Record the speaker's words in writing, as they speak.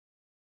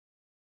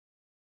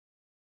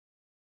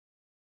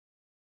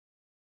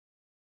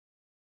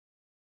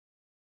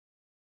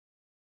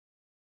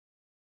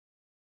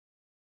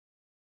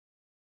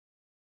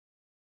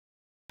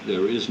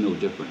There is no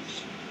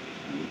difference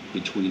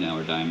between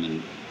our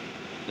diamond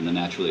and the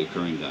naturally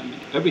occurring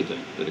diamond. Everything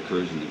that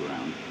occurs in the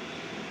ground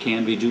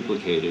can be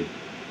duplicated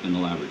in the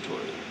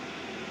laboratory.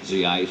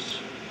 The ice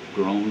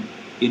grown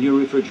in your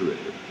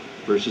refrigerator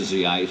versus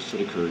the ice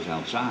that occurs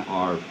outside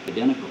are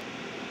identical.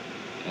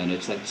 And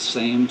it's that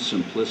same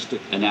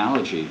simplistic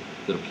analogy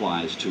that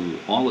applies to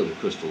all of the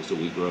crystals that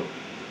we grow.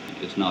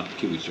 It's not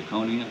kiwi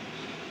zirconia,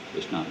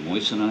 it's not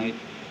moissanite.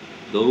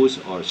 Those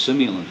are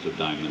simulants of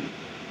diamond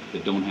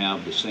that don't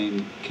have the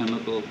same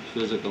chemical,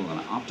 physical, and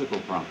optical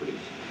properties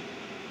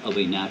of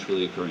a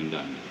naturally occurring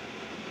diamond,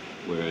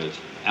 whereas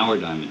our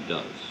diamond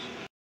does.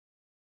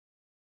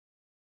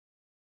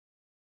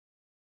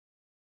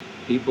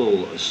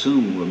 People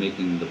assume we're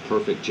making the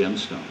perfect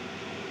gemstone,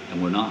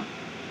 and we're not.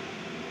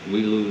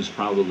 We lose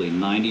probably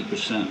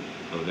 90%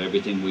 of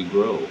everything we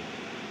grow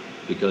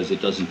because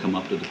it doesn't come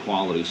up to the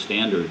quality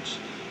standards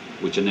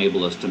which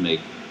enable us to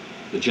make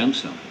the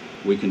gemstone.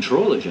 We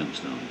control the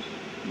gemstone's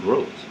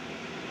growth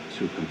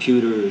through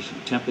computers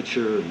and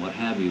temperature and what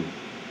have you.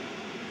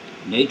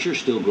 Nature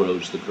still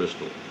grows the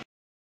crystal.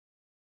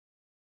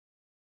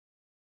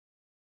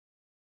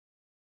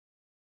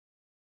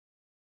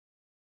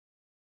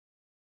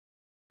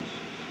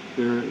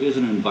 There is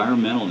an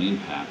environmental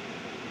impact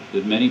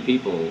that many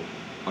people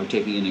are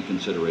taking into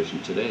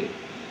consideration today.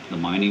 The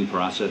mining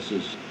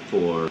processes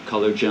for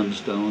colored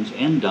gemstones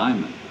and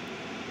diamond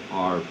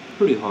are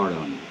pretty hard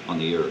on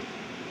the earth.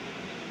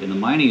 In the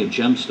mining of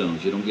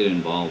gemstones, you don't get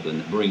involved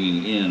in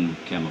bringing in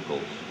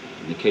chemicals.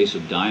 In the case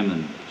of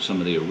diamond, some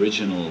of the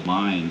original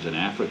mines in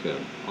Africa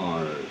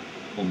are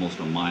almost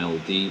a mile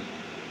deep,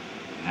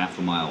 half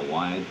a mile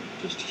wide,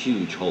 just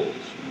huge holes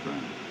in the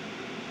ground.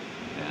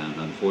 And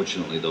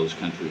unfortunately, those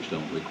countries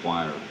don't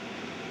require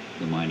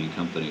the mining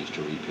companies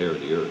to repair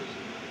the earth.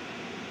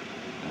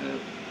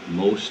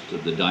 Most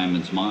of the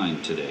diamonds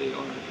mined today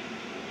are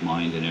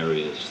mined in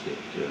areas that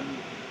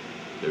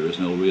there is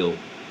no real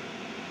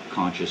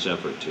conscious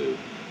effort to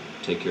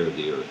take care of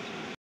the earth.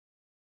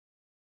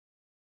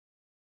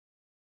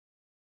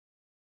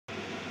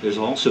 There's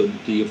also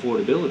the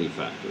affordability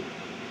factor.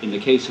 In the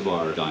case of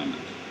our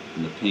diamonds,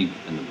 in the pink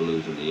and the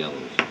blues and the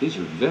yellows, these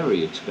are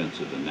very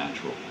expensive and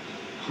natural.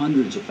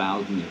 Hundreds of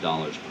thousands of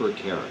dollars per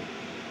carat,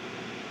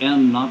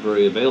 and not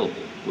very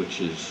available,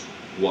 which is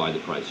why the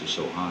price is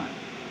so high.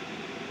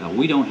 Now,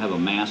 we don't have a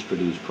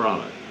mass-produced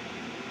product.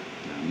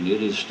 I mean,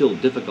 it is still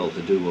difficult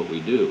to do what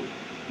we do,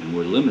 and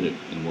we're limited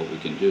in what we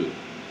can do,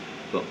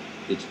 but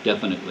it's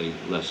definitely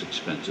less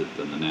expensive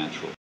than the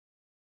natural.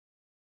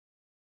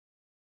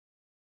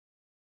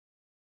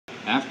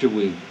 After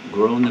we've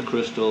grown the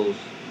crystals,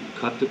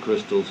 cut the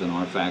crystals in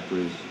our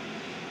factories,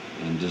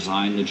 and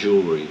designed the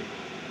jewelry,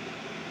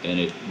 and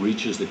it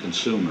reaches the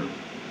consumer,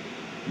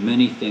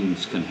 many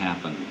things can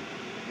happen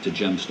to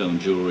gemstone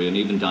jewelry and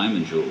even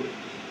diamond jewelry.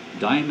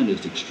 Diamond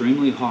is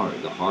extremely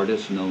hard, the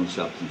hardest known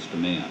substance to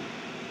man.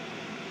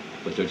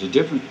 But there's a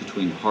difference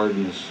between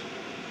hardness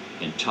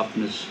and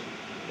toughness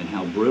and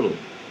how brittle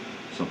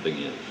something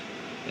is.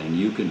 And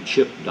you can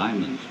chip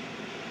diamonds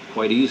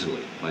quite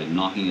easily by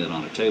knocking it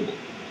on a table.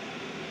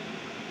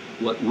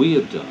 What we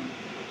have done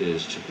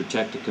is to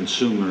protect the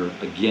consumer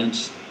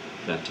against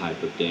that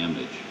type of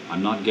damage.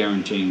 I'm not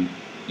guaranteeing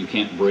you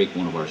can't break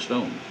one of our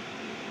stones,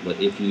 but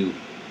if you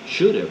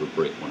should ever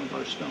break one of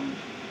our stones,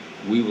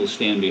 we will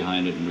stand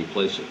behind it and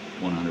replace it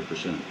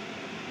 100%.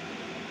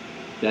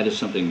 That is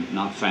something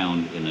not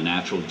found in the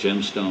natural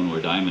gemstone or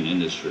diamond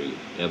industry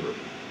ever.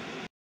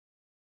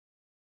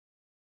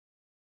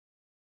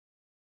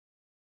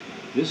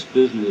 This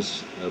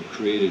business of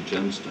created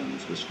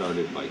gemstones was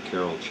started by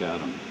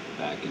Chatham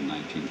back in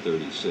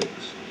 1936.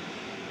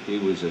 He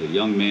was a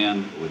young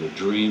man with a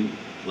dream,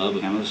 love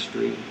of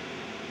chemistry,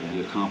 and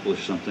he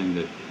accomplished something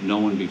that no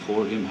one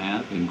before him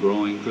had in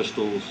growing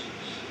crystals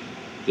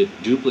that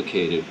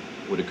duplicated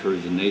what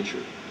occurs in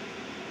nature.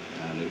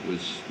 And it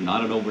was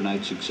not an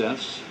overnight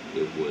success.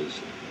 It was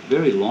a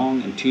very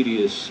long and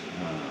tedious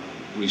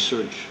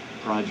research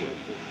project,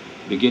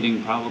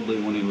 beginning probably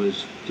when he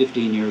was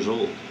 15 years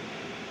old.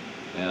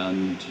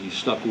 And he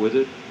stuck with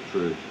it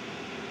for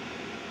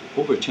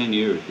over 10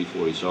 years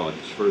before he saw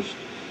his first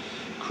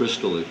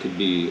crystal that could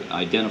be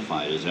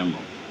identified as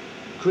emerald.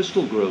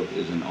 Crystal growth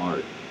is an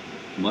art,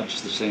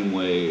 much the same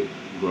way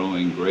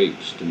growing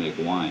grapes to make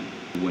wine.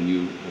 When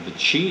you have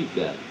achieved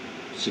that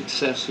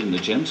success in the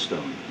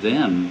gemstone,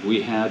 then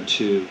we had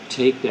to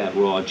take that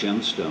raw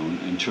gemstone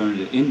and turn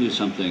it into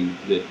something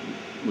that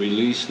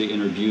released the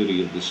inner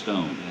beauty of the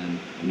stone. And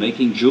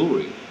making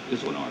jewelry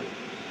is an art.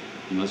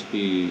 You must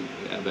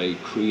have a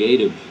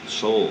creative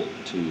soul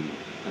to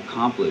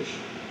accomplish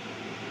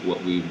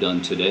what we've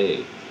done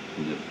today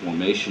in the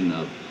formation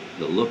of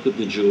the look of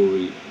the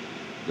jewelry,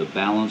 the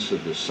balance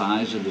of the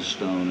size of the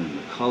stone and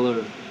the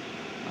color,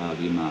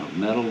 the amount of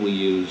metal we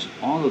use.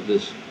 All of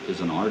this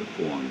is an art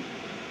form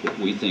that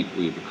we think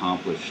we've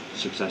accomplished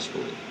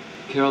successfully.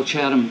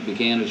 Chatham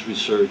began his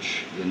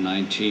research in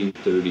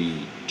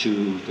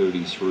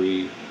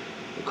 1932-33,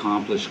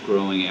 accomplished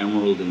growing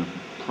emerald in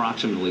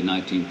approximately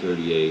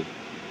 1938,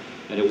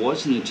 And it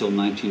wasn't until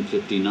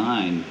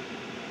 1959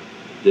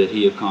 that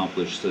he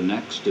accomplished the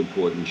next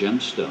important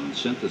gemstone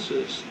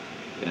synthesis,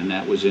 and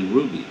that was in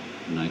ruby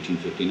in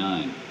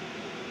 1959.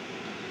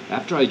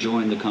 After I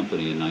joined the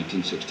company in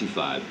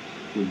 1965,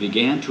 we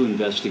began to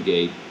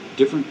investigate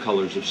different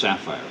colors of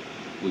sapphire.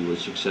 We were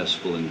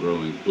successful in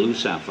growing blue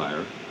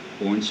sapphire,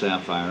 orange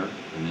sapphire,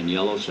 and then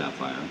yellow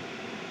sapphire.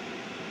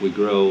 We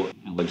grow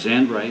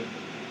alexandrite,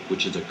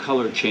 which is a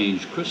color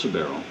change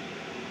chrysoberyl,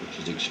 which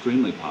is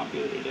extremely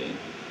popular today.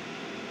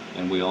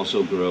 And we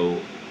also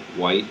grow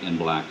white and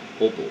black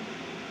opal.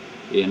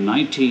 In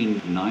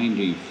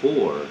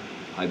 1994,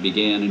 I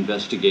began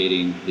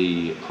investigating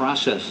the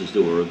processes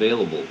that were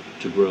available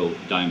to grow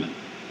diamond.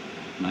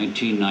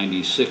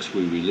 1996,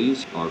 we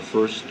released our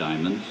first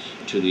diamonds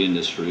to the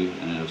industry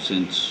and have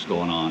since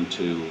gone on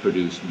to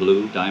produce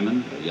blue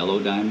diamond, yellow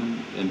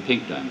diamond, and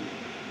pink diamond.